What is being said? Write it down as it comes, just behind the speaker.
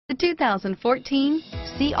The 2014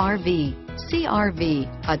 CR-V. CR-V,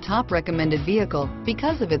 a top recommended vehicle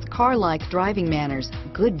because of its car-like driving manners,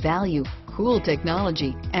 good value, cool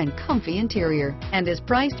technology, and comfy interior, and is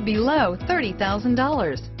priced below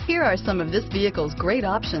 $30,000. Here are some of this vehicle's great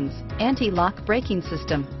options: anti-lock braking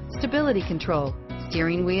system, stability control,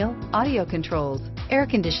 steering wheel audio controls, air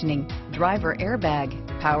conditioning, driver airbag,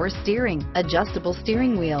 power steering, adjustable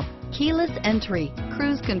steering wheel, keyless entry,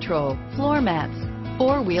 cruise control, floor mats,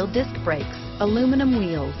 four-wheel disc brakes, aluminum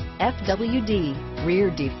wheels, FWD, rear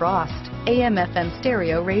defrost, AM/FM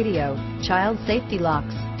stereo radio, child safety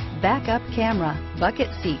locks, backup camera, bucket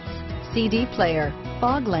seats, CD player,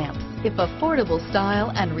 fog lamps. If affordable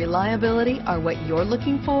style and reliability are what you're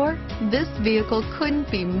looking for, this vehicle couldn't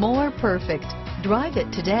be more perfect. Drive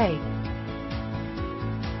it today.